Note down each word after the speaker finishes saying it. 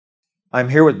I'm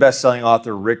here with best-selling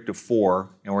author Rick DuFour,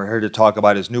 and we're here to talk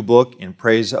about his new book, In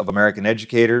Praise of American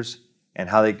Educators, and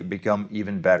how they can become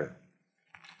even better.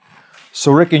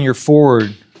 So Rick, in your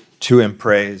foreword to In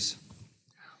Praise,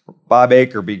 Bob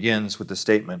Aker begins with the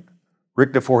statement,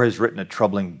 Rick DuFour has written a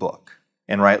troubling book,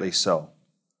 and rightly so.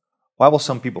 Why will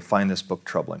some people find this book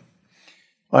troubling?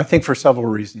 Well, I think for several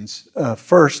reasons.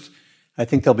 First, I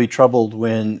think they'll be troubled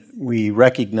when we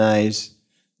recognize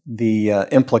the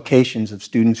implications of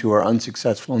students who are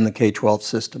unsuccessful in the K-12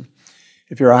 system.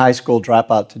 If you're a high school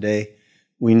dropout today,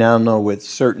 we now know with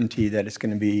certainty that it's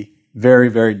going to be very,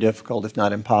 very difficult, if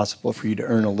not impossible, for you to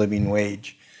earn a living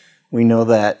wage. We know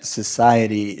that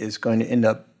society is going to end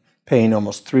up paying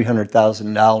almost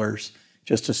 $300,000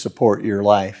 just to support your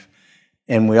life.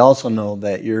 And we also know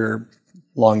that your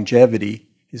longevity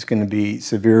is going to be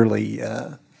severely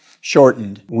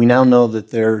shortened. We now know that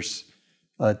there's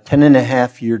a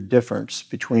 10.5-year difference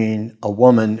between a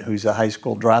woman who's a high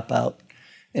school dropout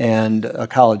and a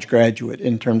college graduate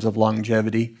in terms of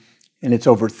longevity, and it's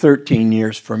over 13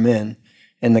 years for men,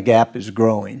 and the gap is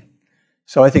growing.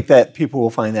 So I think that people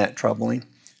will find that troubling.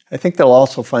 I think they'll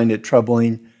also find it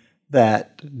troubling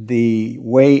that the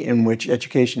way in which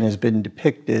education has been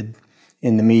depicted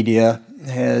in the media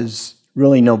has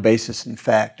really no basis in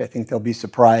fact. I think they'll be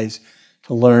surprised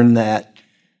to learn that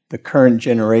the current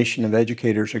generation of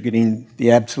educators are getting the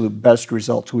absolute best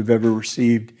results we've ever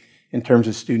received in terms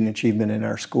of student achievement in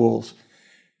our schools.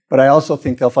 But I also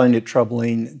think they'll find it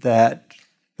troubling that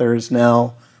there is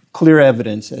now clear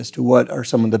evidence as to what are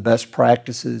some of the best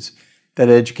practices that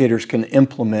educators can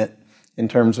implement in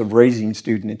terms of raising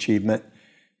student achievement,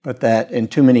 but that in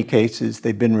too many cases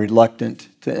they've been reluctant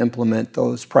to implement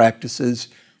those practices,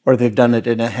 or they've done it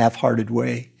in a half-hearted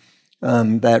way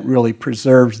that really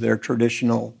preserves their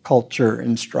traditional culture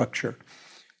and structure.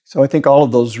 So I think all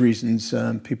of those reasons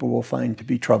people will find to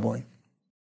be troubling.